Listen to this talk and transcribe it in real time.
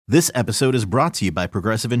This episode is brought to you by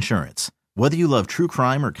Progressive Insurance. Whether you love true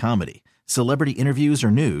crime or comedy, celebrity interviews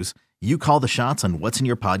or news, you call the shots on what's in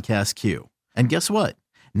your podcast queue. And guess what?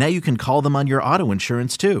 Now you can call them on your auto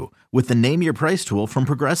insurance too with the Name Your Price tool from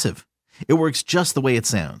Progressive. It works just the way it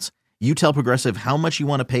sounds. You tell Progressive how much you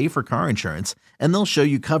want to pay for car insurance, and they'll show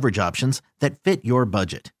you coverage options that fit your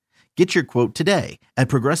budget. Get your quote today at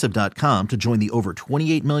Progressive.com to join the over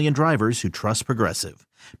 28 million drivers who trust Progressive.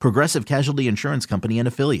 Progressive Casualty Insurance Company and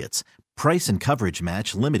Affiliates. Price and coverage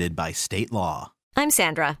match limited by state law. I'm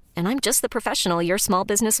Sandra, and I'm just the professional your small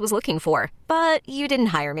business was looking for. But you didn't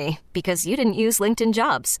hire me because you didn't use LinkedIn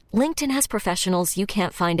Jobs. LinkedIn has professionals you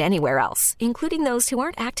can't find anywhere else, including those who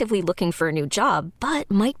aren't actively looking for a new job, but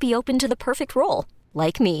might be open to the perfect role,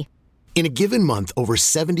 like me. In a given month, over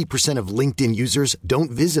 70% of LinkedIn users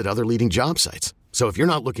don't visit other leading job sites. So if you're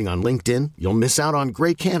not looking on LinkedIn, you'll miss out on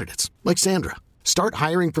great candidates like Sandra. Start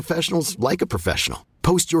hiring professionals like a professional.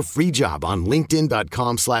 Post your free job on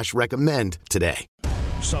linkedin.com/recommend today.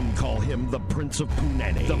 Some call him the Prince of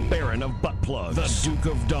Punani, the Baron of Butt Plugs, the Duke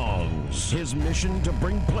of Dongs. His mission to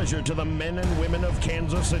bring pleasure to the men and women of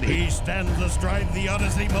Kansas City. He stands astride the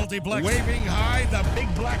Odyssey Multiplex, waving high the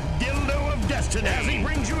big black dildo of destiny. As he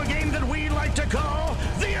brings you a game that we like to call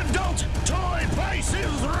the Adult Toy Price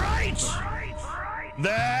is Right.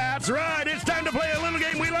 That's right. It's time to play a little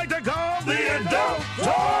game we like to call the Adult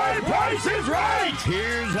Toy Price is Right.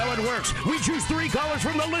 Here's how it works. We choose 3 callers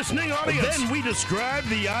from the listening audience. Then we describe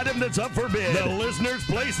the item that's up for bid. The listeners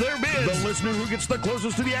place their bids. The listener who gets the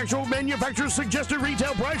closest to the actual manufacturer's suggested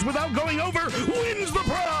retail price without going over wins the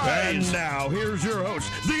prize. And now, here's your host,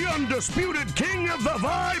 the undisputed king of the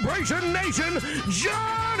Vibration Nation,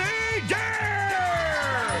 Johnny Dare!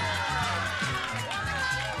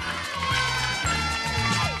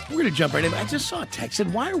 We're going to jump right in. I just saw a text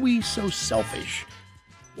said, why are we so selfish?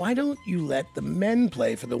 Why don't you let the men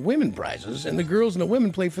play for the women prizes and the girls and the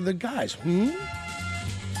women play for the guys? Well,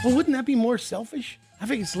 wouldn't that be more selfish? I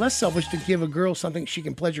think it's less selfish to give a girl something she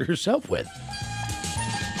can pleasure herself with.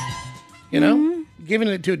 You know? Giving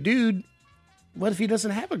it to a dude, what if he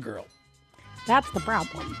doesn't have a girl? That's the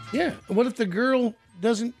problem. Yeah. And what if the girl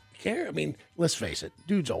doesn't care? I mean, let's face it,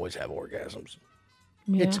 dudes always have orgasms.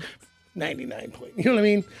 Yeah. It's 99 point. You know what I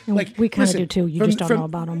mean? Like we kind of do too. You just don't know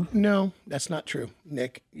about them. No, that's not true,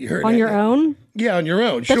 Nick. You heard on that. your own? Yeah, on your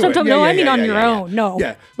own. Sure. That's what I'm talking. I mean on your own. No.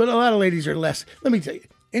 Yeah, but a lot of ladies are less. Let me tell you,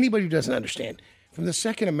 anybody who doesn't understand. From the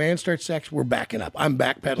second a man starts sex, we're backing up. I'm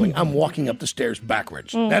backpedaling. I'm walking up the stairs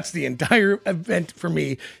backwards. That's the entire event for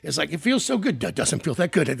me. It's like, it feels so good. It doesn't feel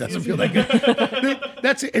that good. It doesn't feel that good.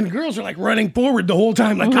 That's it. And girls are like running forward the whole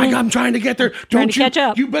time. Like, I'm trying to get there. Trying to catch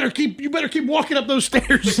up. You better keep walking up those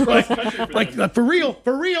stairs. like for real.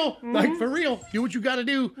 Like for real. Do what you got to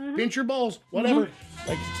do. Pinch your balls. Whatever.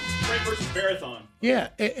 Like sprint versus marathon. Yeah,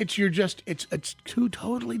 it's 2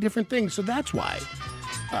 totally different things. So that's why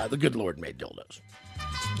the good Lord made dildos.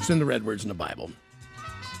 It's in the red words in the Bible.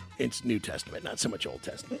 It's New Testament, not so much Old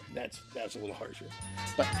Testament. That's a little harsher.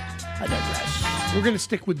 But I digress. We're going to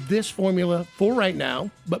stick with this formula for right now,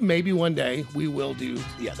 but maybe one day we will do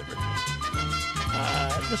the other version.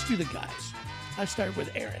 Let's do the guys. I start with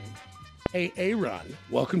Aaron. Hey, Aaron,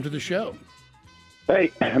 welcome to the show.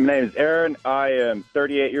 Hey, my name is Aaron. I am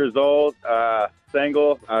 38 years old,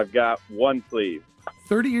 single. I've got one sleeve.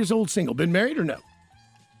 30 years old, single. Been married or no?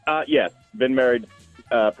 Yes, been married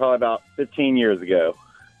probably about 15 years ago.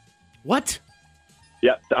 What?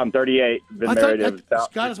 Yep, I'm 38. Been married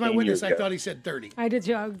about Scott is my 15 witness. years I ago. thought he said 30. I did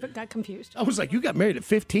too. I got confused. I was like, you got married at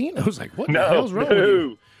 15? I was like, what the No, hell's wrong with no.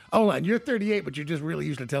 you? Hold on, you're 38, but you're just really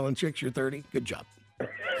used to telling chicks you're 30? Good job.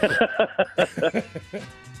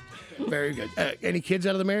 Very good. Any kids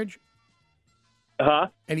out of the marriage? Huh?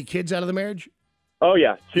 Any kids out of the marriage? Oh,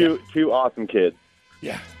 yeah. Two awesome kids.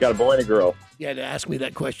 Yeah. Got a boy and a girl. You had to ask me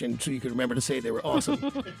that question so you could remember to say they were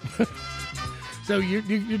awesome. So you're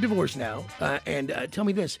divorced now. And tell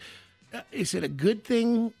me this. Is it a good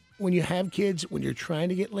thing when you have kids when you're trying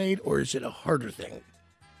to get laid, or is it a harder thing?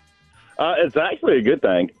 It's actually a good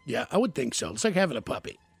thing. Yeah, I would think so. It's like having a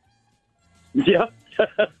puppy. Yeah.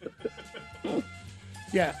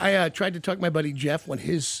 Yeah, I tried to talk my buddy Jeff when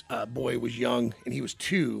his boy was young and he was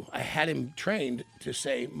 2. I had him trained to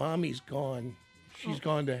say, "Mommy's gone. She's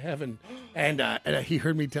gone to heaven." And he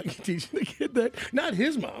heard me teaching the kid that. Not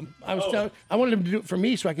his mom. I wanted him to do it for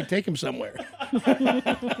me so I could take him somewhere.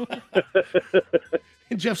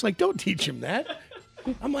 And Jeff's like, "Don't teach him that."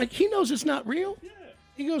 I'm like, he knows it's not real.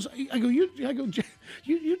 He goes, you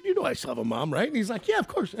know I still have a mom, right? And he's like, "Yeah, of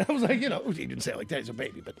course." And I was like, he didn't say it like that. He's a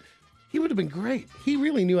baby, but he would have been great. He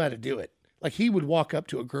really knew how to do it. Like, he would walk up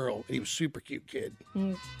to a girl, and he was a super cute kid.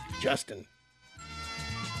 Justin.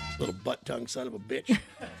 Little butt tongue son of a bitch.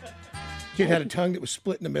 Kid had a tongue that was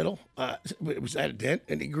split in the middle. It was at a dent,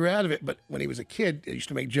 and he grew out of it. But when he was a kid, it used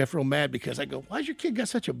to make Jeff real mad because I go, "Why's your kid got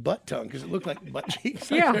such a butt tongue?" Because it looked like butt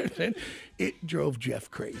cheeks. Yeah. It drove Jeff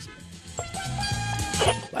crazy.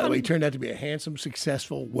 By the way, he turned out to be a handsome,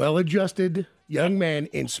 successful, well-adjusted young man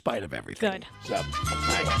in spite of everything. Good. So,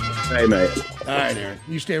 Hey, mate. all right, Aaron,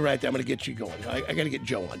 you stay right there. I'm going to get you going. I got to get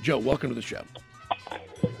Joe on. Joe, welcome to the show.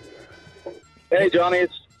 Hey, Johnny,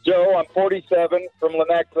 it's Joe. I'm 47 from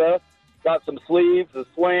Lenexa. Got some sleeves, a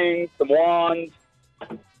swing, some wands.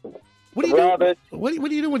 What are you doing? What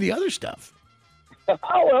are you doing with the other stuff?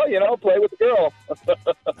 Oh, well, play with the girl.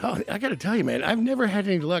 Oh, I got to tell you, man, I've never had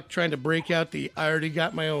any luck trying to break out the I already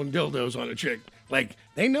got my own dildos on a chick. Like,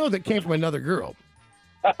 they know that came from another girl.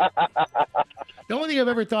 The only thing I've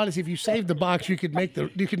ever thought is if you saved the box, you could make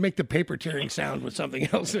the paper tearing sound with something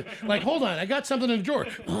else. Like, hold on, I got something in the drawer.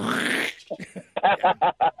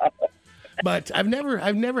 But I've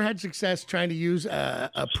never had success trying to use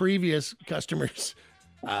a previous customer's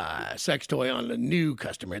sex toy on a new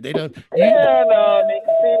customer. They don't. Yeah, no, me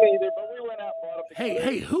neither. But we went out and bought them.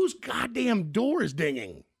 Hey, whose goddamn door is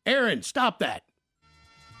dinging? Aaron, stop that.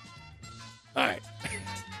 All right.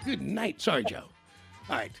 Good night. Sorry, Joe.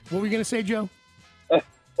 All right. What were you going to say, Joe?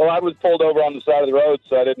 Well, I was pulled over on the side of the road,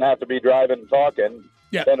 so I didn't have to be driving and talking.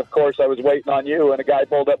 Yeah. And, of course, I was waiting on you, and a guy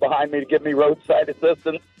pulled up behind me to give me roadside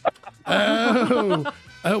assistance.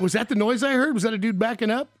 Was that the noise I heard? Was that a dude backing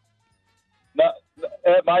up? No,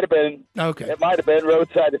 it might have been. Okay. It might have been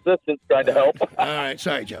roadside assistance trying to help. All right.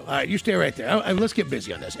 Sorry, Joe. All right. You stay right there. Let's get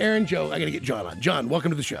busy on this. Aaron, Joe, I got to get John on. John, welcome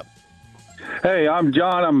to the show. Hey, I'm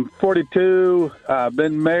John. I'm 42. I've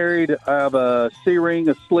been married. I have a C-ring,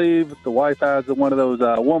 a sleeve. The wife has one of those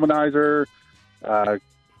womanizer, a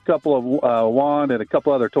couple of wand, and a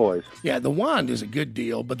couple other toys. Yeah, the wand is a good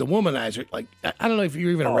deal, but the womanizer, like, I don't know if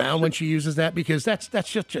you're even around when she uses that, because that's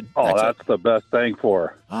such a... That's the best thing for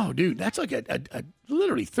her. Oh, dude, that's like a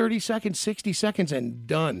literally 30 seconds, 60 seconds, and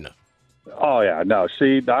done. Oh, yeah. No,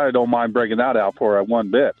 I don't mind breaking that out for her one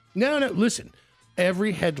bit. No, listen.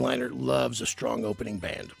 Every headliner loves a strong opening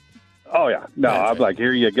band. Oh, yeah. No, I'm like,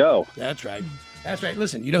 here you go. That's right. That's right.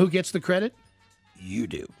 Listen, you know who gets the credit? You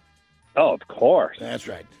do. Oh, of course. That's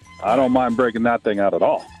right. I don't mind breaking that thing out at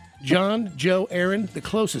all. John, Joe, Aaron, the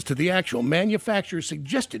closest to the actual manufacturer's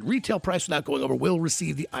suggested retail price without going over will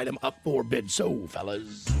receive the item up for bid. So,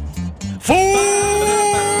 fellas. For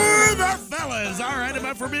the fellas, our item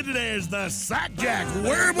up for bid today is the Sack Jack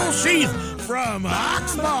wearable sheath from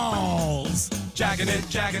Oxballs. Jacking it,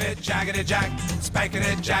 jack. Spanking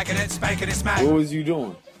it, jacking it, spanking it, smack. What was you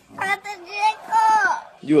doing? About to jack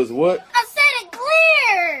up. You was what? I said it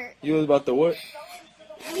clear. You was about to what?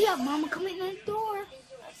 Hurry up, Mama, come in the door.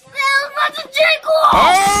 I was about to jack off.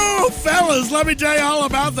 Oh, fellas, let me tell you all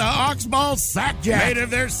about the Oxball Sack Jack. Made of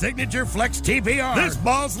their signature Flex TPR. This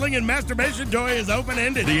ball-slinging masturbation toy is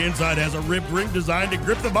open-ended. The inside has a rib ring designed to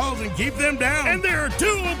grip the balls and keep them down. And there are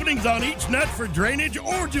 2 openings on each nut for drainage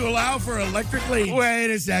or to allow for electric leads.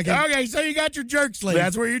 Wait a second. Okay, so you got your jerk sleeve.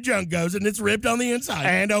 That's where your junk goes, and it's ribbed on the inside.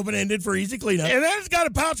 And open-ended for easy cleanup. And then it's got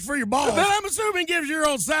a pouch for your balls. That I'm assuming gives your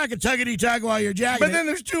old sack a tuggity-tug while you're jacking. But then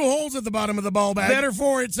there's 2 holes at the bottom of the ball bag that are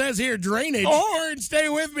for, it says here, drainage. Or, stay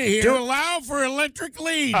with me here, to allow for electric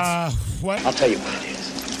leads. What? I'll tell you what it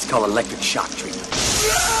is. It's called electric shock treatment.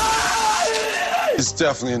 It's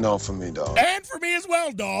definitely a no for me, dog. And for me as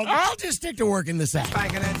well, dog. I'll just stick to working the sack.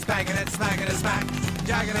 Spanking it, smacking it, smack.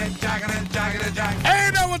 Jacking it, jack.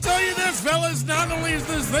 And I will tell you this, fellas, not only is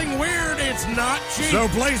this thing weird, it's not cheap. So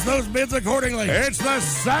place those bids accordingly. It's the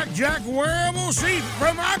Sack Jack wearable sheath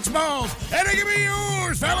from Oxballs. And it can be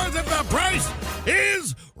yours, fellas, if the price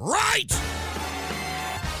is right.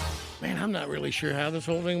 Man, I'm not really sure how this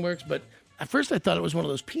whole thing works, but at first I thought it was one of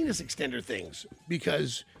those penis extender things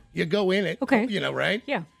because you go in it, okay, right?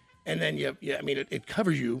 Yeah. And then it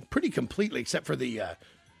covers you pretty completely except for the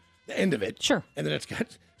end of it. Sure. And then it's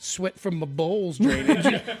got sweat from the bowls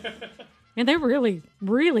drainage. And they really,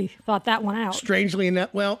 really thought that one out. Strangely enough,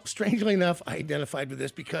 I identified with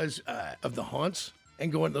this because of the haunts.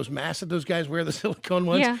 And going to those masks that those guys wear, the silicone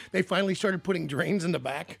ones, yeah. They finally started putting drains in the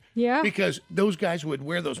back. Yeah. Because those guys would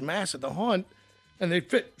wear those masks at the haunt, and they'd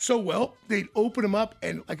fit so well, they'd open them up,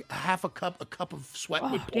 and like a cup of sweat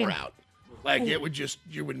would pour out. Like it would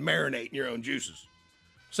you would marinate in your own juices.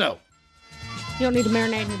 So. You don't need to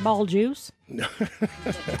marinate in your ball juice. No.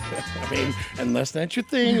 I mean, unless that's your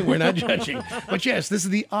thing, we're not judging. But yes, this is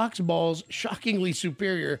the Oxballs shockingly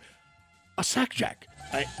superior Sack Jack.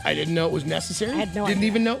 I didn't know it was necessary. I had no Didn't idea.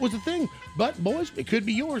 even know it was a thing. But, boys, it could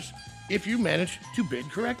be yours if you manage to bid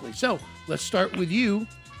correctly. So, let's start with you.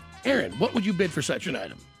 Aaron, what would you bid for such an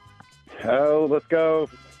item? Oh, let's go.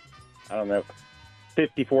 I don't know.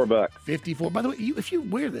 $54. 54. By the way, if you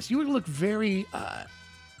wear this, you would look very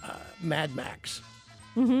Mad Max.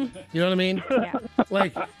 Mm-hmm. You know what I mean? Yeah.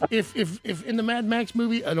 Like, if in the Mad Max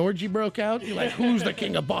movie an orgy broke out, you're like, who's the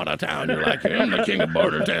king of Bartertown? You're like, I'm the king of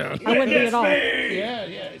Bartertown. I wouldn't be at all.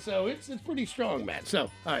 Yeah. So it's pretty strong, Matt. So,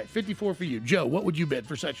 all right, 54 for you. Joe, what would you bid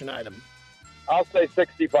for such an item? I'll say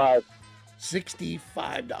 65.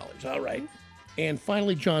 $65. All right. And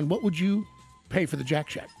finally, John, what would you pay for the Jack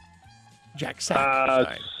Shack? Jack Sack.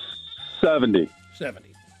 Sorry. 70.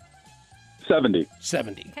 70. 70.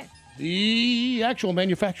 70. Okay. The actual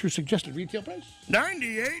manufacturer's suggested retail price?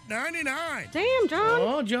 $98.99. Damn, John.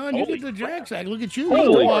 Oh, John, you get the Jack Sack. Look at you.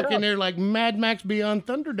 Holy You walk in there like Mad Max Beyond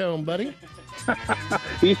Thunderdome, buddy.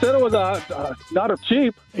 He said it was not a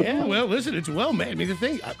cheap. Yeah, well, listen, it's well made. I mean, the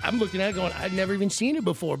thing, I'm looking at it going, I've never even seen it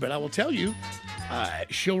before, but I will tell you,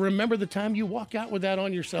 she'll remember the time you walk out with that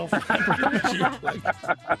on yourself.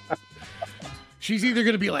 She's either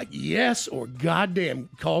going to be like, yes, or goddamn,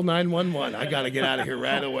 call 911. I got to get out of here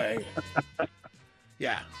right away.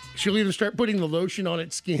 Yeah. She'll either start putting the lotion on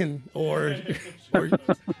its skin or all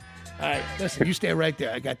right, listen, you stay right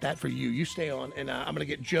there. I got that for you. You stay on, and I'm going to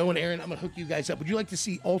get Joe and Aaron. I'm going to hook you guys up. Would you like to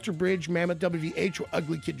see Alter Bridge, Mammoth WVH, or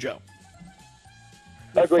Ugly Kid Joe?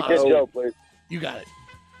 Ugly Kid Joe, please. You got it.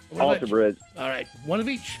 Alter Bridge. All right, one of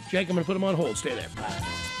each. Jake, I'm going to put them on hold. Stay there.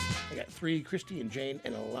 I got 3, Christy and Jane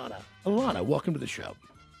and Alana. Alana, welcome to the show.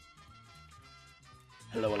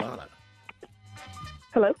 Hello, Alana.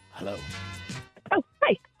 Hello. Hello. Oh,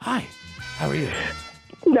 hi. Hi. How are you?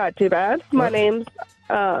 Not too bad. My name's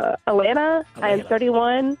Alana. I am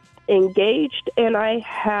 31, engaged, and I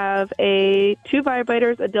have 2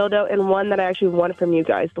 vibrators, a dildo, and one that I actually won from you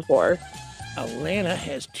guys before. Alana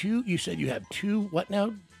has 2. You said you have 2. What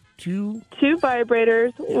now? 2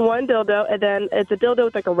 vibrators, 1 dildo, and then it's a dildo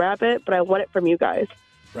with like a rabbit, but I won it from you guys.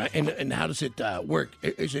 Right. And how does it work?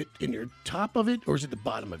 Is it in your top of it, or is it the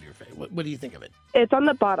bottom of your face? What do you think of it? It's on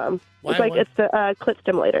the bottom. It's the clit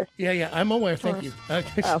stimulator. Yeah, I'm aware. Thank you.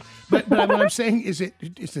 Oh. But what I'm saying is,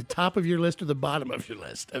 is the top of your list or the bottom of your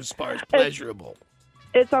list as far as pleasurable?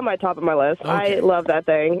 It's on my top of my list. Okay. I love that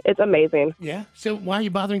thing. It's amazing. Yeah. So why are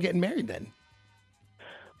you bothering getting married then?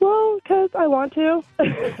 Well, because I want to.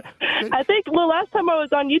 I think the last time I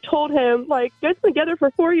was on, you told him, like, you guys been together for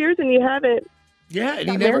 4 years and you haven't. Yeah, and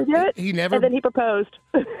he never. And then he proposed.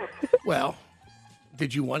 Well,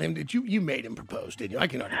 did you want him? You made him propose, didn't you? I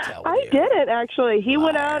can already tell. I didn't, actually. He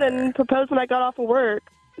went out and proposed when I got off of work.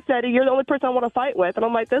 Said, you're the only person I want to fight with. And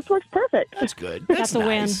I'm like, this works perfect. That's good. That's a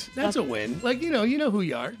nice. win. That's a win. Like, you know who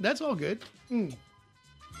you are. That's all good.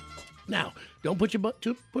 Now, don't put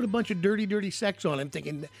a bunch of dirty sex on him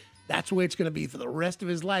thinking that's the way it's going to be for the rest of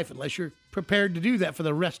his life unless you're prepared to do that for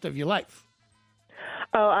the rest of your life.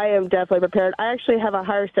 Oh, I am definitely prepared. I actually have a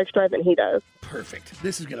higher sex drive than he does. Perfect.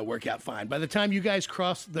 This is going to work out fine. By the time you guys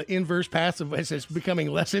cross the inverse path of it's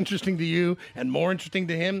becoming less interesting to you and more interesting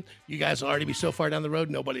to him, you guys will already be so far down the road,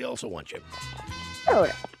 nobody else will want you. Oh,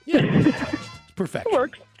 yeah. It's perfection. It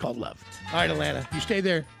works. It's called love. All right, Alana, you stay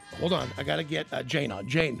there. Hold on. I got to get Jane on.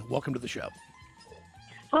 Jane, welcome to the show.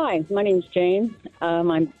 Hi, my name's Jane.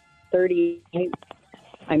 I'm 38.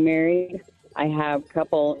 I'm married. I have a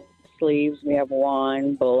couple sleeves. We have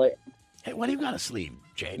one bullet. Hey, why do you got a sleeve,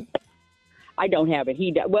 Jane? I don't have it.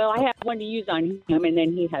 He does. Well, I have one to use on him, and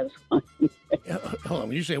then he has one. Hold on.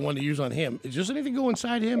 When you say one to use on him, does anything go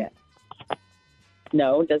inside him? Yeah.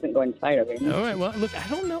 No, it doesn't go inside of him. All right. Well, look, I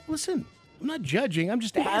don't know. Listen, I'm not judging. I'm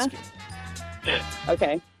just asking.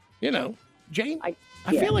 Okay. You know, Jane, I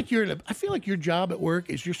feel like I feel like your job at work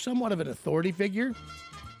is you're somewhat of an authority figure.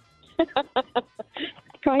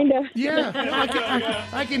 Kind of. Yeah,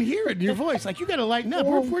 I can hear it in your voice. Like, you got to lighten up.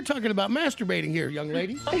 We're talking about masturbating here, young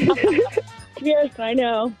lady. Yes, I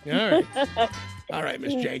know. All right,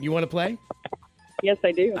 Miss Jane, you want to play? Yes,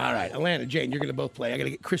 I do. All right, Alana, Jane, you're going to both play. I got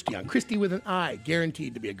to get Christy on. Christy with an I,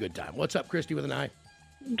 guaranteed to be a good time. What's up, Christy with an I?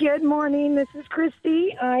 Good morning. This is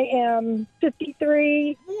Christy. I am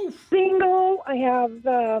 53, single. I have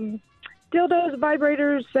dildos,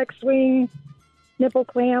 vibrators, sex swing, nipple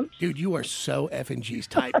clamps. Dude, you are so F&G's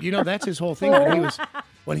type. You know, that's his whole thing.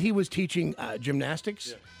 When he was teaching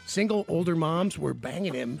gymnastics, single older moms were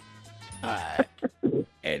banging him.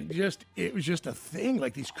 And it was just a thing.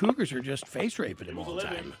 Like, these cougars are just face raping him all the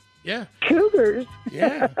time. Yeah. Cougars?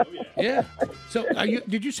 Yeah. Yeah. So,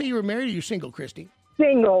 did you say you were married or are you single, Christy?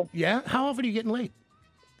 Single. Yeah? How often are you getting laid?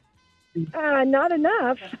 Not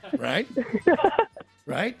enough. Right?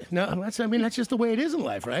 Right? No, that's just the way it is in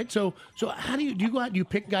life, right? So how do you go out, do you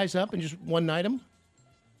pick guys up and just one night them?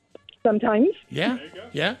 Sometimes. Yeah?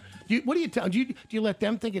 Yeah? What do you tell? Do you let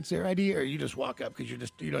them think it's their idea, or you just walk up because you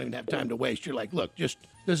don't even have time to waste? You're like, look, this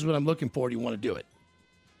is what I'm looking for. Do you want to do it?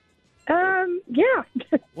 Yeah.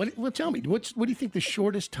 Well, tell me, what do you think the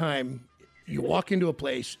shortest time you walk into a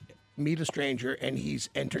place, meet a stranger, and he's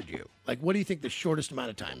entered you? Like, what do you think the shortest amount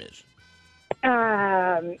of time is?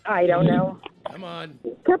 I don't know. Come on.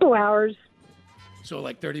 Couple hours. So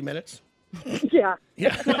like 30 minutes? Yeah.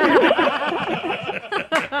 Yeah.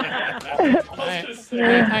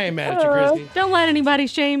 I ain't mad at you, Christy. Don't let anybody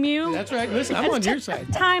shame you. That's right. Listen, I'm on your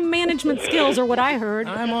side. Time management skills are what I heard.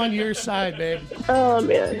 I'm on your side, babe. Oh,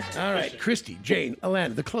 man. All right, Christy, Jane,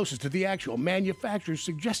 Alana, the closest to the actual manufacturer's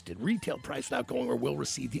suggested retail price without going or will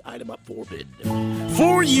receive the item up for bid.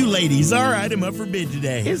 For you ladies, our item up for bid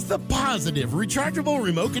today is the Positive Rechargeable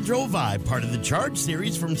Remote Control Vibe, part of the Charge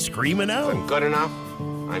series from Screamin' Out. I'm good enough,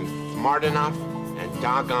 I'm smart enough, and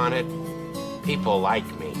doggone it, people like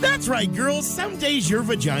me. That's right, girls. Some days your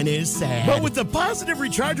vagina is sad. But with the Positive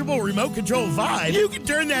Rechargeable Remote Control Vibe, you can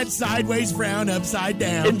turn that sideways frown upside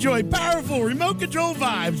down. Enjoy powerful remote control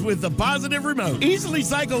vibes with the Positive Remote. Easily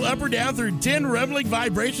cycle up or down through 10 rumbling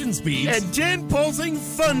vibration speeds and 10 pulsing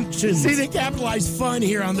functions. See, they capitalize fun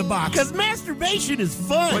here on the box, because masturbation is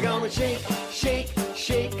fun. We're gonna shake, shake,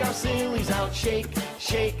 shake our sillies out. Shake,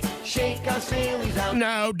 shake, shake our sillies out.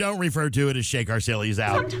 No, don't refer to it as shake our sillies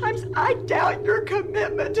out. Sometimes I doubt your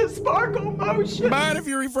commitment to sparkle motion. But if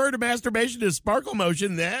you refer to masturbation as sparkle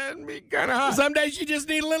motion, that'd be kind of hot. Some days you just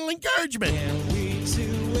need a little encouragement. Can we do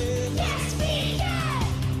it? Yes, we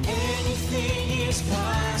can. Anything is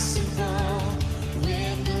possible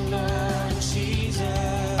with the Lord Jesus.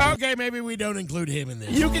 Okay, maybe we don't include him in this.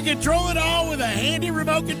 You can control it all with a handy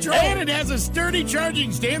remote control. And it has a sturdy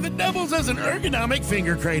charging stand that doubles as an ergonomic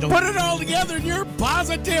finger cradle. Put it all together and you're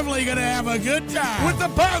positively going to have a good time with the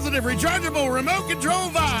Positive Rechargeable Remote Control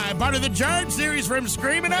Vibe, part of the Charge series from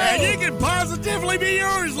Screamin' Out. And you can positively be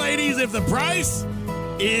yours, ladies, if the price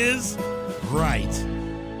is right.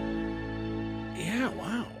 Yeah,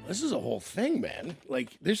 wow. This is a whole thing, man.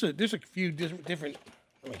 Like, there's a few different.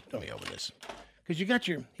 Let me open this. Because you got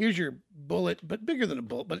here's your bullet, but bigger than a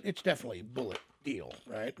bullet, but it's definitely a bullet deal,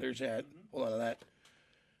 right? There's that. Hold on to that.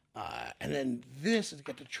 And then this has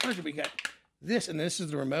got the charger, but you got this, and this is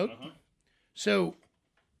the remote. So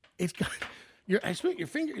it's got I suppose your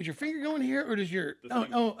finger, is your finger going here, or does your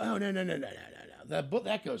no.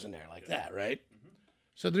 That goes in there like that, right?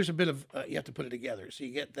 So there's a bit of you have to put it together. So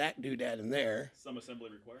you get that doodad in there. Some assembly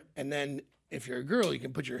required. And then if you're a girl, you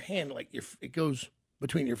can put your hand it goes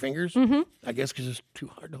between your fingers, I guess, because it's too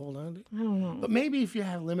hard to hold on to. I don't know. But maybe if you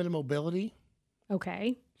have limited mobility,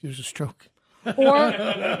 okay, there's a stroke.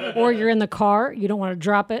 or you're in the car, you don't want to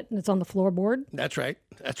drop it, and it's on the floorboard. That's right.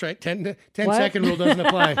 10-second rule doesn't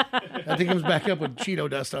apply. I think it comes back up with Cheeto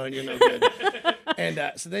dust on you. No good.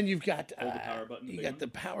 And so then you've got the power button. You got the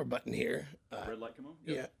power button here. Red light come on.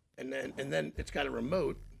 Yep. Yeah, and then it's got a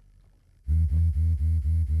remote.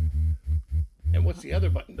 And what's the other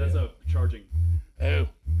button? That's a charging. Oh,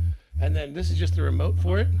 and then this is just the remote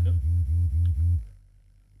for it. Yep.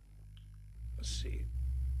 Let's see.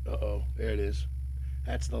 Uh-oh, there it is.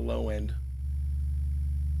 That's the low end.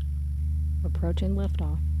 Approaching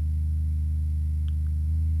liftoff.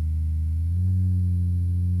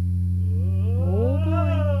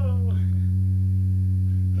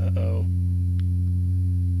 Uh-oh.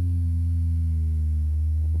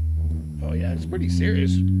 Oh, yeah, it's pretty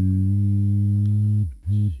serious.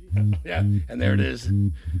 Yeah, and there it is.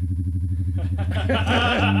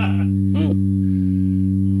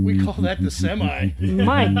 We call that the semi.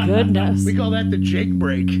 My goodness. We call that the Jake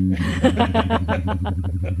break. And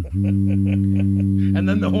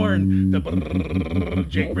then the horn, the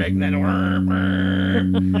Jake break, and then all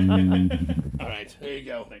right, there you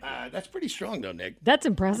go. That's pretty strong, though, Nick. That's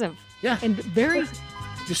impressive. Yeah. And very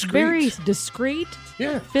discreet. Very discreet.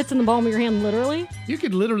 Yeah. Fits in the palm of your hand, literally. You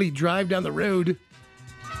could literally drive down the road.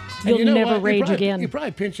 You'll never rage again. You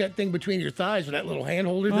probably pinch that thing between your thighs with that little hand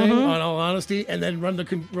holder thing, on all honesty, and then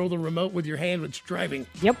roll the remote with your hand when it's driving.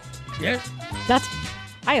 Yep. Yeah.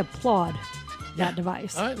 I applaud that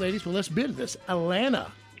device. All right, ladies, well, let's bid this.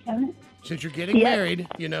 Alana, since you're getting married,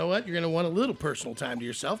 you know what? You're going to want a little personal time to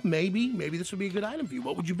yourself. Maybe this would be a good item for you.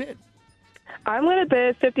 What would you bid? I'm going to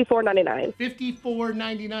bid $54.99.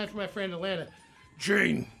 $54.99 for my friend Alana.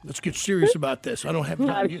 Jane, let's get serious about this. I don't have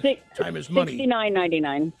time. Time is money.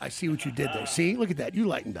 $69.99. I see what you did there. See, look at that. You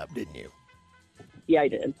lightened up, didn't you? Yeah, I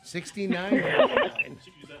did. $69.99.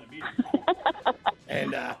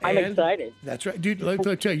 And I'm excited. That's right, dude. Let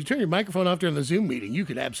me tell you, you turn your microphone off during the Zoom meeting, you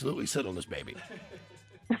could absolutely sit on this baby.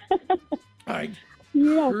 All right,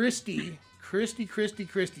 yeah. Christy,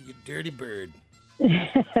 you dirty bird.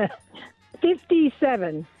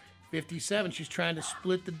 57. 57. She's trying to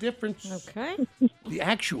split the difference. Okay. The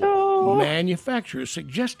actual manufacturer's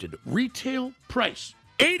suggested retail price.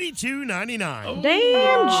 $82.99.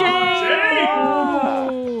 Damn,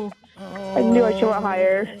 Jane. I knew I should have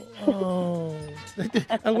higher.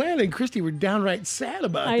 Alana and Christy were downright sad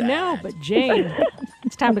about that. I know, but Jane,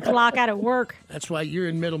 it's time to clock out at work. That's why you're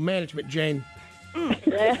in middle management, Jane. Good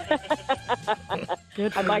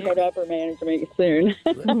I might go to upper management soon.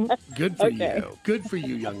 Good for Okay. you. Good for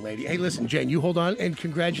you, young lady. Hey, listen, Jane, you hold on, and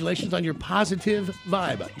congratulations on your positive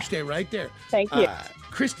vibe. You stay right there. Thank you.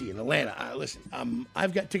 Christy in Atlanta, listen,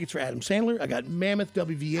 I've got tickets for Adam Sandler. I got Mammoth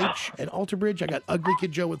WVH at Alter Bridge. I got Ugly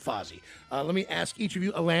Kid Joe with Fozzie. Let me ask each of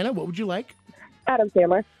you, Alana, what would you like? Adam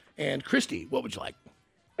Sandler. And Christy, what would you like?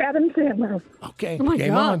 Adam Sandler. Okay, Oh my game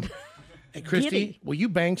God. on. Hey, Christy, Giddy. will you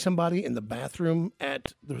bang somebody in the bathroom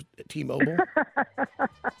at the T-Mobile?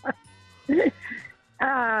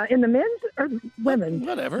 In the men's or women's?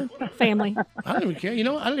 Whatever. Family. I don't even care. You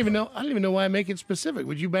know, I don't even know why I make it specific.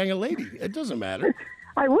 Would you bang a lady? It doesn't matter.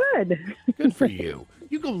 I would. Good for you.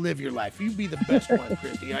 You go live your life. You be the best one,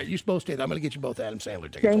 Christy. All right, you supposed to. I'm going to get you both Adam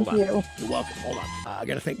Sandler tickets. Thank Hold on. you. You're welcome. Hold on. I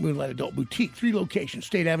got to thank Moonlight Adult Boutique. 3 locations: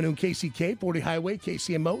 State Avenue in KCK, 40 Highway,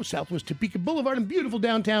 KCMO, Southwest Topeka Boulevard, and beautiful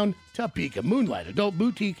downtown Topeka.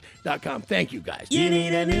 MoonlightAdultBoutique.com. Thank you, guys. You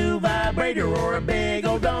need a new vibrator or a big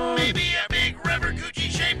old dong. Maybe a big rubber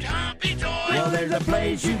Gucci-shaped humpy toy. Well, there's a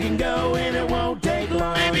place you can go and it won't take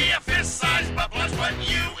long. Maybe a fist-sized bubbler's what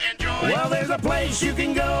you enjoy. Well, there's a place you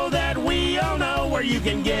can go that we all know where you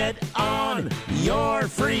can get on your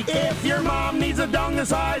freak. If your mom needs a dong the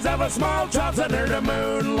size of a small chop, send her to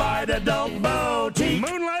Moonlight Adult Boutique.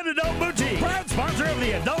 Moonlight Adult Boutique, proud sponsor of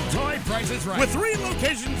the Adult Toy Price is Right. With 3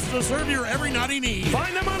 locations to serve your every naughty need.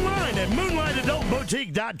 Find them online at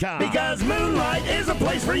moonlightadultboutique.com. Because Moonlight is a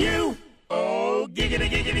place for you. Oh, giggity,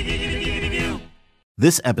 giggity, giggity, giggity, giggity.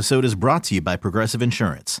 This episode is brought to you by Progressive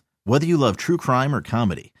Insurance. Whether you love true crime or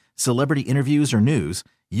comedy, celebrity interviews or news,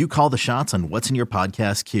 you call the shots on what's in your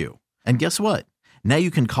podcast queue. And guess what? Now you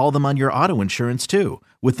can call them on your auto insurance too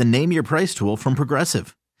with the Name Your Price tool from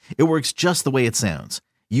Progressive. It works just the way it sounds.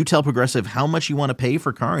 You tell Progressive how much you want to pay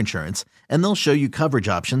for car insurance, and they'll show you coverage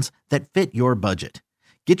options that fit your budget.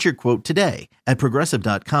 Get your quote today at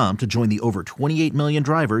Progressive.com to join the over 28 million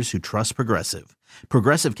drivers who trust Progressive.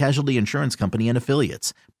 Progressive Casualty Insurance Company and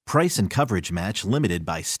Affiliates. Price and coverage match limited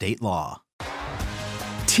by state law.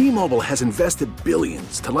 T-Mobile has invested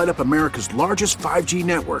billions to light up America's largest 5G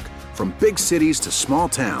network, from big cities to small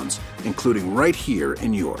towns, including right here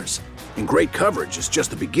in yours. And great coverage is just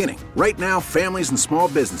the beginning. Right now, families and small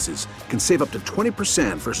businesses can save up to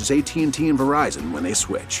 20% versus AT&T and Verizon when they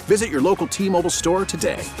switch. Visit your local T-Mobile store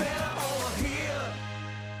today.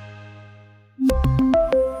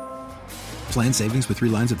 Plan savings with 3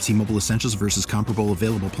 lines of T-Mobile Essentials versus comparable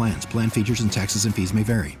available plans. Plan features and taxes and fees may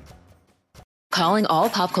vary. Calling all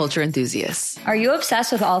pop culture enthusiasts. Are you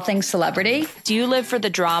obsessed with all things celebrity? Do you live for the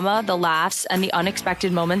drama, the laughs, and the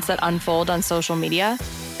unexpected moments that unfold on social media?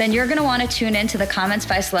 Then you're going to want to tune in to the Comments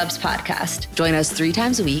by Celebs podcast. Join us 3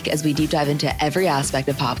 times a week as we deep dive into every aspect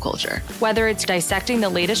of pop culture. Whether it's dissecting the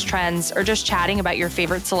latest trends or just chatting about your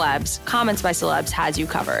favorite celebs, Comments by Celebs has you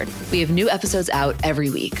covered. We have new episodes out every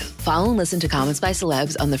week. Follow and listen to Comments by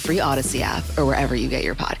Celebs on the free Odyssey app or wherever you get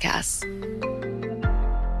your podcasts.